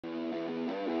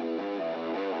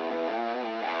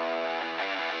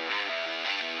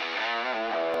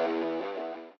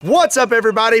What's up,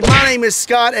 everybody? My name is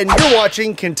Scott and you're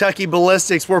watching Kentucky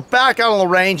Ballistics. We're back out on the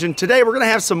range and today we're gonna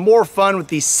have some more fun with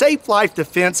the Safe Life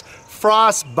Defense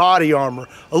Frost body armor.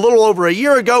 A little over a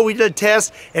year ago we did a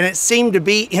test and it seemed to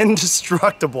be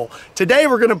indestructible. Today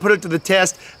we're gonna put it to the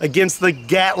test against the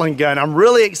Gatling gun. I'm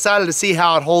really excited to see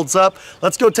how it holds up.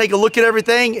 Let's go take a look at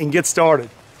everything and get started.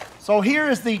 So here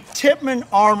is the Tippmann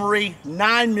Armory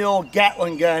 9mm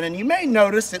Gatling gun, and you may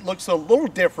notice it looks a little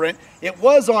different. It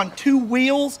was on 2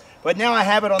 wheels, but now I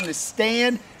have it on this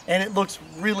stand, and it looks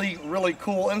really, really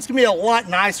cool. And it's gonna be a lot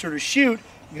nicer to shoot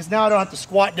because now I don't have to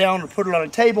squat down or put it on a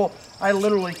table. I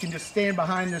literally can just stand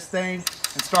behind this thing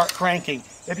and start cranking.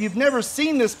 If you've never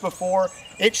seen this before,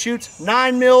 it shoots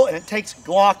 9mm and it takes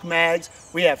Glock mags.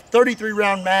 We have 33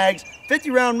 round mags, 50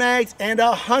 round mags, and a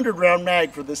 100 round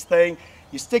mag for this thing.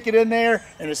 You stick it in there,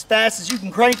 and as fast as you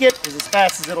can crank it is as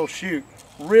fast as it'll shoot.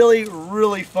 Really,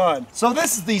 really fun. So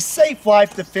this is the Safe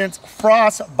Life Defense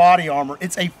Frost body armor.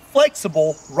 It's a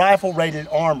flexible rifle-rated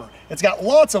armor. It's got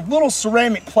lots of little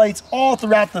ceramic plates all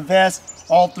throughout the vest,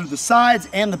 all through the sides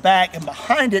and the back, and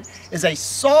behind it is a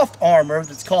soft armor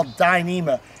that's called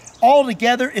Dyneema.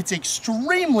 Altogether, it's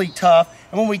extremely tough,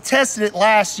 and when we tested it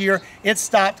last year, it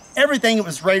stopped everything it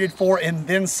was rated for and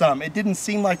then some. It didn't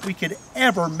seem like we could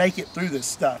ever make it through this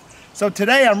stuff. So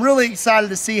today, I'm really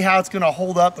excited to see how it's gonna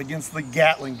hold up against the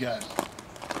Gatling gun.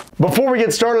 Before we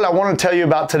get started, I want to tell you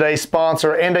about today's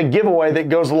sponsor and a giveaway that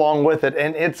goes along with it,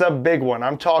 and it's a big one.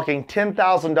 I'm talking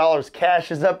 $10,000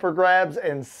 cash is up for grabs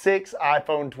and 6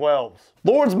 iPhone 12s.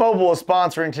 Lords Mobile is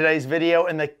sponsoring today's video,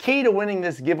 and the key to winning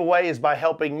this giveaway is by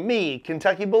helping me,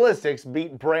 Kentucky Ballistics,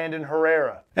 beat Brandon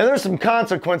Herrera. And there's some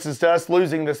consequences to us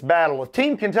losing this battle. If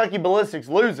Team Kentucky Ballistics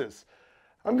loses,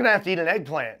 I'm gonna have to eat an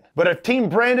eggplant. But if Team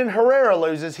Brandon Herrera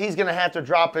loses, he's gonna have to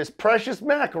drop his precious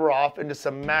Makarov into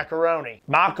some macaroni.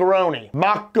 Macaravoni,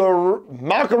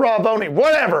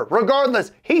 whatever.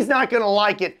 Regardless, he's not gonna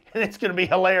like it, and it's gonna be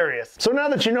hilarious. So now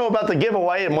that you know about the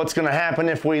giveaway and what's gonna happen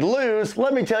if we lose,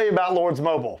 let me tell you about Lords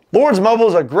Mobile. Lords Mobile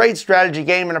is a great strategy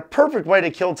game and a perfect way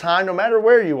to kill time no matter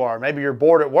where you are. Maybe you're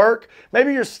bored at work,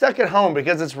 maybe you're stuck at home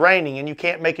because it's raining and you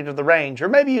can't make it to the range, or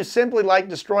maybe you simply like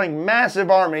destroying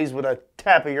massive armies with a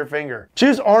tap of your finger.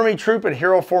 Choose army, troop, and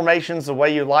hero formations the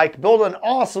way you like, build an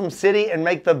awesome city, and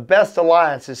make the best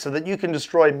alliances so that you can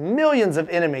destroy millions of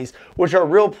enemies, which are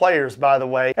real players, by the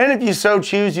way. And if you so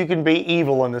choose, you can be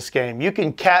evil in this game. You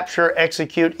can capture,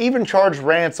 execute, even charge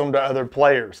ransom to other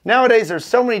players. Nowadays, there's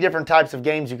so many different types of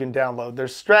games you can download.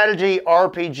 There's strategy,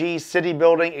 RPG, city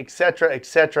building, etc.,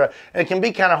 etc., and it can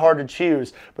be kind of hard to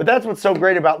choose. But that's what's so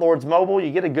great about Lords Mobile.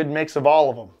 You get a good mix of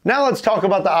all of them. Now let's talk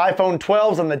about the iPhone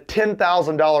 12s and the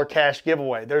 $10,000 cash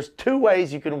giveaway. There's 2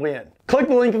 ways you can win. Click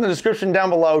the link in the description down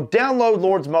below, download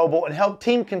Lords Mobile, and help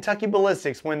Team Kentucky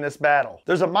Ballistics win this battle.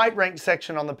 There's a might rank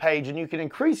section on the page, and you can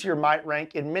increase your might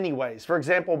rank in many ways. For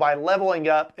example, by leveling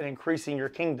up and increasing your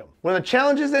kingdom. When the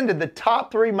challenge is ended, the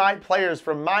top 3 might players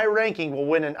from my ranking will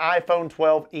win an iPhone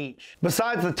 12 each.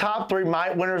 Besides the top 3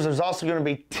 might winners, there's also going to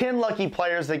be 10 lucky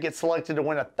players that get selected to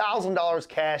win $1,000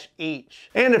 cash each.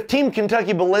 And if Team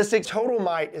Kentucky Ballistics total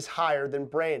might is higher than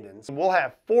Brandon's, we'll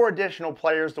have 4 additional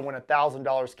players to win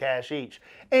 $1,000 cash each.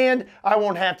 And I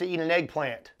won't have to eat an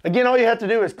eggplant. Again, all you have to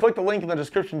do is click the link in the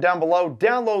description down below,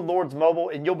 download Lords Mobile,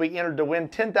 and you'll be entered to win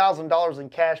 $10,000 in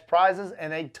cash prizes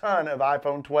and a ton of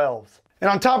iPhone 12s. And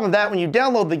on top of that, when you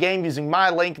download the game using my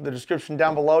link in the description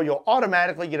down below, you'll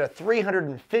automatically get a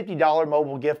 $350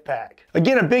 mobile gift pack.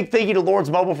 Again, a big thank you to Lords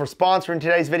Mobile for sponsoring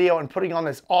today's video and putting on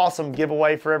this awesome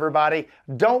giveaway for everybody.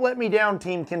 Don't let me down,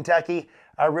 Team Kentucky.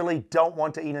 I really don't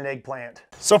want to eat an eggplant.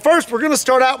 So first, we're gonna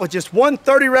start out with just one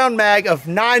 30-round mag of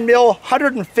 9mm,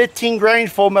 115 grain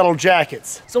full metal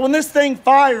jackets. So when this thing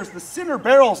fires, the center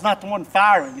barrel is not the one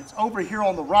firing. It's over here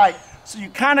on the right, so you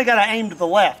kind of gotta aim to the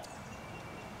left.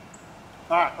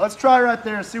 All right, let's try right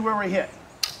there and see where we hit.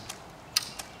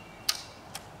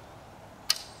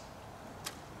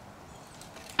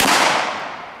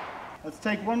 Let's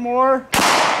take one more.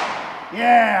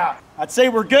 Yeah, I'd say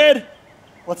we're good.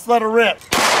 Let's let her rip.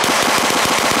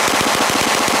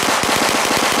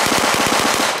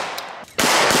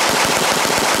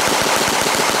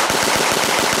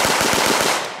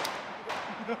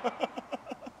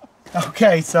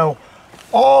 Okay, so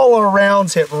all our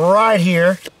rounds hit right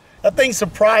here. That thing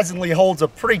surprisingly holds a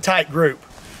pretty tight group.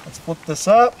 Let's flip this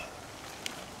up.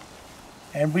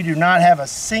 And we do not have a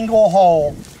single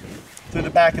hole through the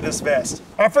back of this vest.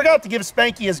 I forgot to give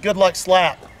Spanky his good luck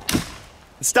slap.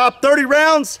 Stop 30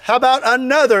 rounds, how about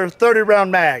another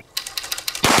 30-round mag?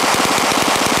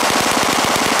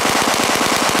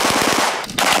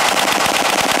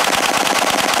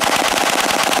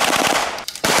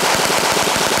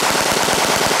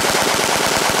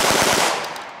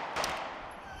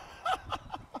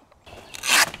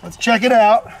 check it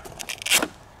out.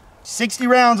 60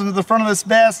 rounds into the front of this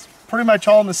vest, pretty much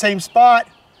all in the same spot.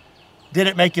 Did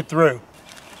it make it through?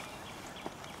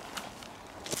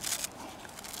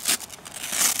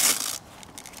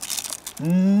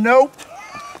 Nope.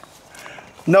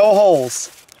 No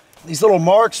holes. These little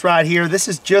marks right here, this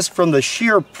is just from the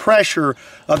sheer pressure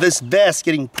of this vest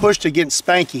getting pushed against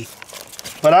Spanky.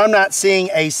 But I'm not seeing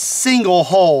a single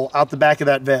hole out the back of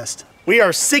that vest. We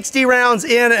are 60 rounds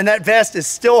in and that vest is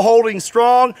still holding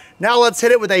strong. Now let's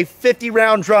hit it with a 50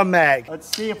 round drum mag.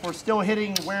 Let's see if we're still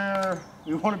hitting where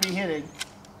we want to be hitting.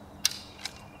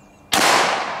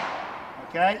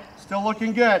 Okay, still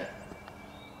looking good.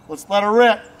 Let's let her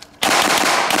rip.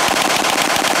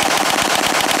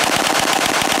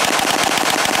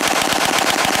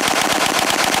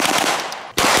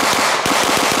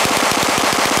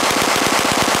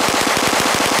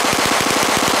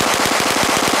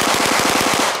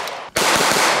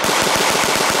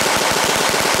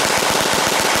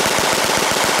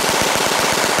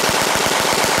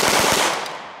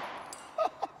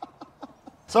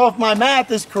 So if my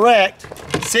math is correct,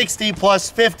 60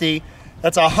 plus 50,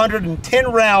 that's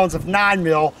 110 rounds of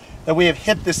 9mm that we have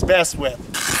hit this vest with.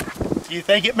 Do you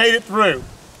think it made it through?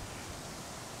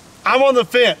 I'm on the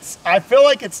fence. I feel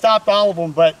like it stopped all of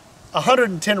them, but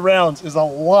 110 rounds is a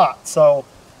lot. So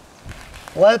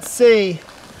let's see.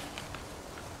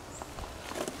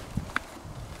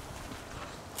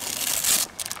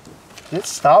 Did it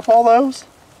stop all those?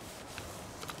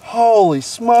 Holy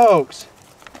smokes.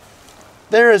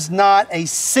 There is not a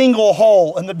single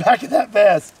hole in the back of that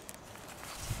vest.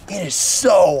 It is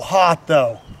so hot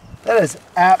though. That is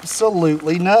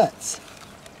absolutely nuts.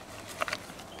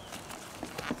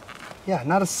 Yeah,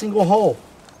 not a single hole.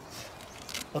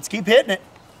 Let's keep hitting it.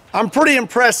 I'm pretty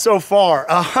impressed so far.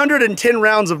 110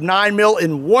 rounds of 9mm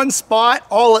in one spot,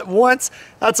 all at once.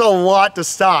 That's a lot to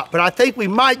stop, but I think we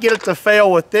might get it to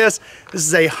fail with this. This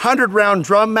is a 100 round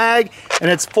drum mag, and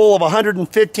it's full of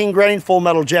 115 grain full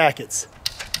metal jackets.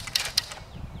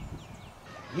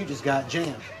 You just got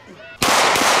jammed.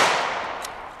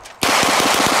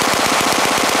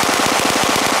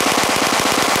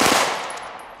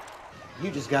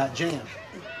 You just got jammed.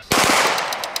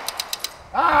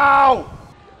 Ow!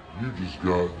 You just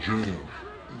got jammed.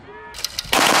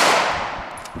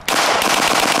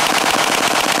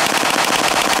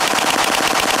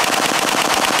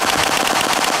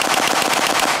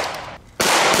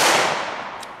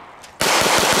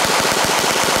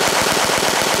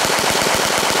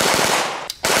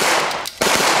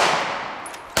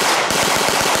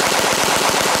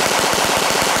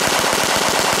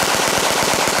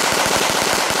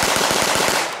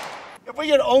 If we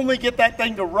could only get that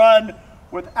thing to run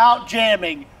without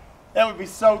jamming, that would be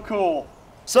so cool.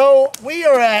 So we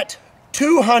are at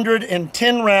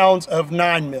 210 rounds of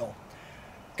 9mm.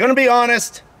 Gonna be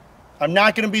honest, I'm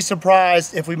not gonna be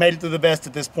surprised if we made it through the vest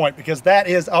at this point, because that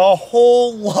is a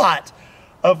whole lot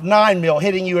of 9mm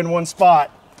hitting you in one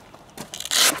spot.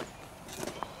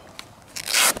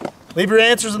 Leave your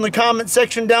answers in the comment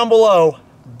section down below.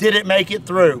 Did it make it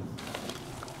through?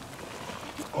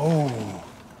 Oh,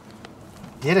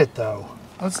 did it though?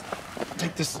 Let's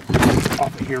take this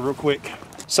off of here real quick.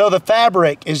 So the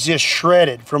fabric is just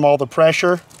shredded from all the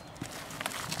pressure,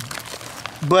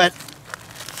 but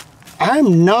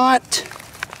I'm not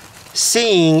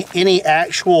seeing any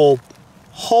actual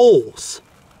holes.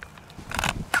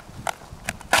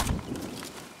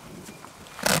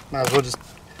 Might as well just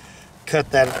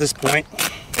cut that at this point.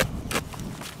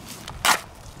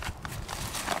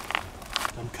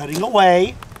 I'm cutting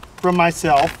away from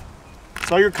myself.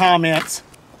 Saw your comments.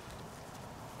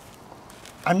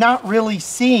 I'm not really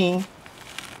seeing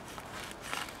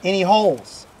any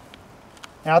holes.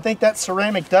 Now I think that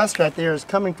ceramic dust right there is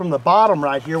coming from the bottom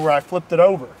right here where I flipped it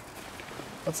over.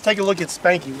 Let's take a look at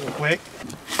Spanky real quick.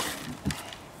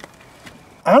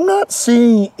 I'm not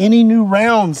seeing any new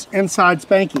rounds inside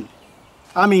Spanky.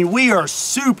 I mean, we are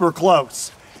super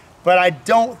close, but I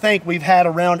don't think we've had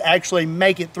a round actually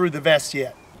make it through the vest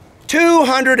yet.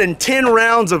 210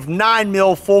 rounds of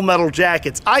 9mm full metal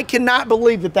jackets. I cannot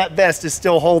believe that that vest is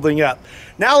still holding up.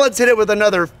 Now let's hit it with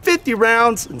another 50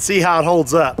 rounds and see how it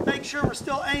holds up. Make sure we're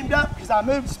still aimed up because I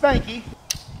moved Spanky.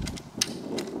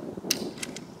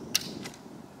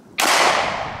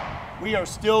 We are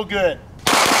still good.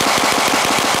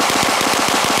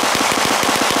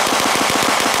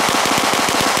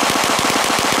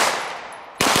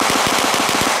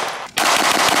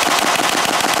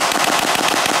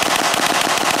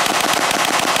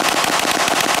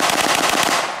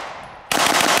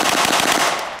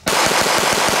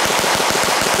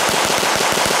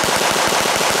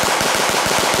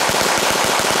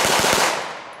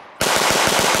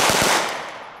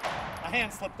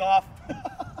 hand slipped off.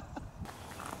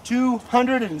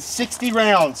 260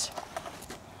 rounds.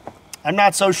 I'm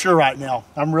not so sure right now.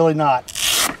 I'm really not.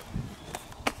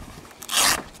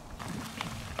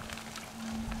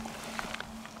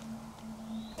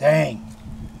 Dang.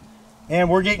 And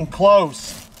we're getting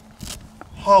close.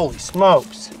 Holy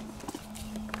smokes.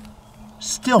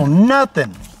 Still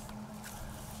nothing.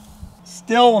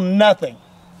 Still nothing.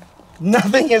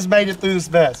 Nothing has made it through this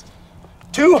vest.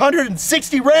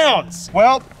 260 rounds.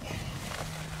 Well,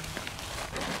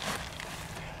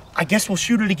 I guess we'll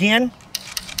shoot it again.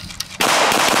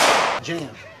 Jam.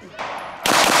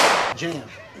 Jam.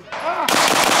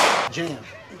 Jam.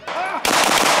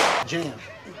 Jam.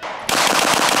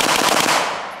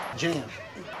 Jam.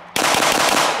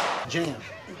 Jam.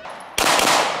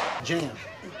 Jam.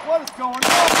 What is going on?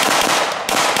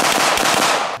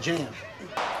 Jam.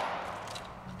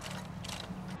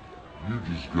 You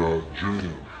just got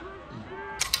jammed.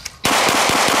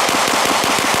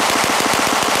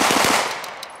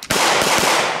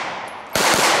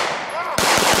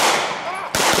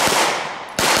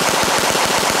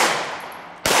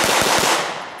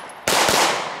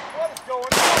 What is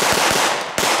going on?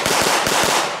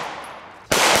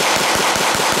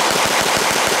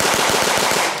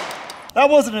 That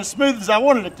wasn't as smooth as I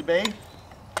wanted it to be.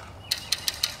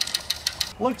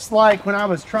 Looks like when I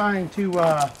was trying to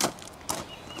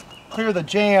clear the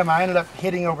jam, I ended up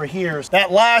hitting over here.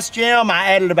 That last jam, I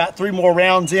added about 3 more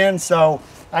rounds in, so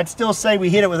I'd still say we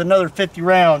hit it with another 50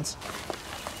 rounds.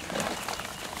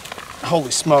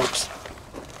 Holy smokes.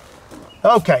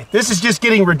 Okay, this is just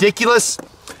getting ridiculous.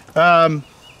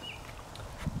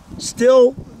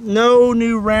 Still no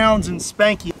new rounds in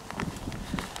Spanky.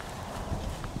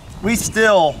 We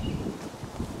still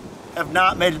have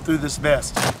not made it through this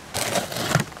vest.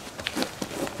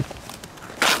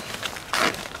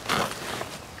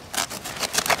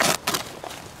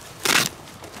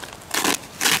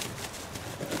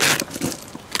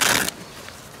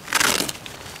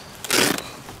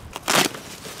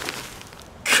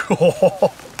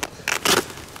 Cool.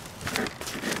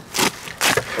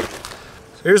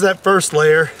 So here's that first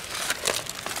layer.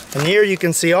 And here you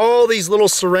can see all these little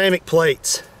ceramic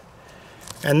plates.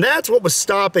 And that's what was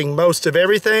stopping most of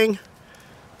everything.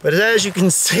 But as you can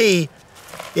see,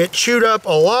 it chewed up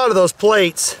a lot of those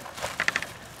plates.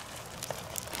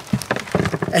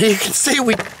 And you can see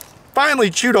we finally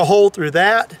chewed a hole through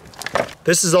that.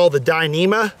 This is all the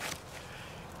Dyneema.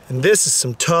 And this is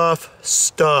some tough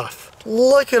stuff.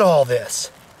 Look at all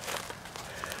this.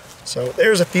 So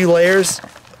there's a few layers.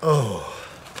 Oh.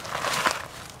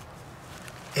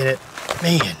 And it,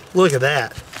 man, look at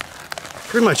that.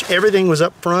 Pretty much everything was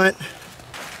up front.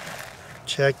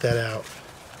 Check that out.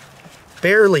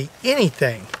 Barely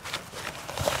anything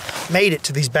made it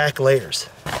to these back layers.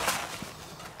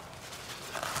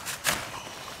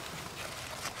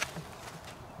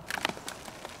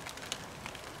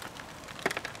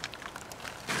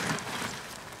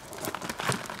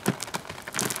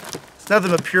 It's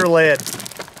nothing but pure lead.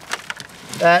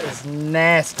 That is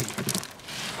nasty.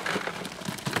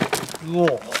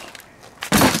 Whoa.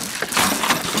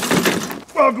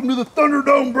 Welcome to the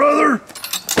Thunderdome, brother.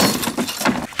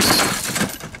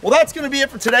 Well, that's going to be it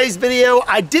for today's video.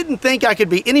 I didn't think I could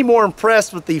be any more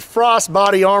impressed with the Frost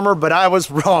body armor, but I was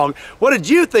wrong. What did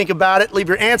you think about it? Leave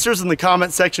your answers in the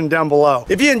comment section down below.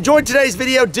 If you enjoyed today's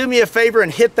video, do me a favor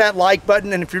and hit that like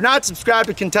button. And if you're not subscribed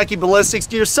to Kentucky Ballistics,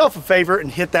 do yourself a favor and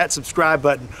hit that subscribe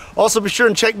button. Also, be sure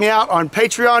and check me out on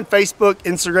Patreon, Facebook,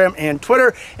 Instagram, and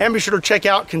Twitter. And be sure to check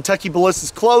out Kentucky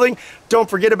Ballistics clothing. Don't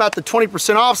forget about the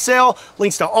 20% off sale.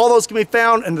 Links to all those can be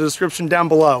found in the description down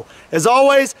below. As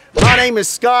always, my name is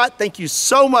Scott. Thank you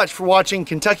so much for watching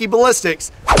Kentucky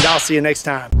Ballistics, and I'll see you next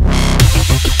time.